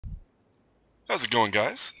How's it going,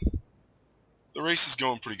 guys? The race is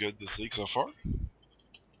going pretty good this league so far.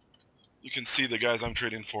 You can see the guys I'm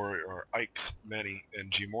trading for are Ike's, Manny, and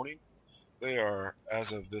G Morning. They are,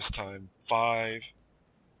 as of this time, 5,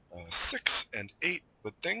 6, and 8,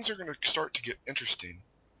 but things are going to start to get interesting.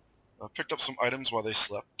 I picked up some items while they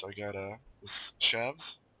slept. I got this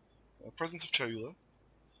Shavs, Presence of Cholula,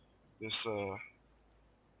 this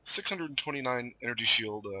 629 energy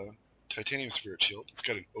shield, titanium spirit shield. It's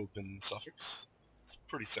got an open suffix. It's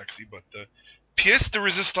pretty sexy, but the pièce de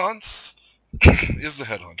resistance is the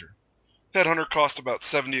Headhunter. Headhunter cost about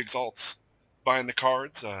 70 exalts buying the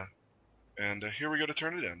cards, and here we go to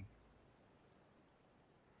turn it in.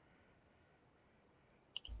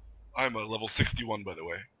 I'm a level 61, by the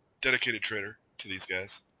way. Dedicated trader to these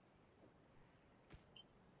guys.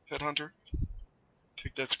 Headhunter.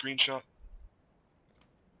 Take that screenshot.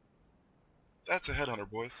 That's a Headhunter,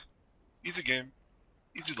 boys. Easy game.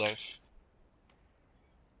 Easy life.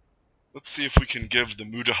 Let's see if we can give the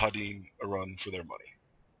Mujahideen a run for their money.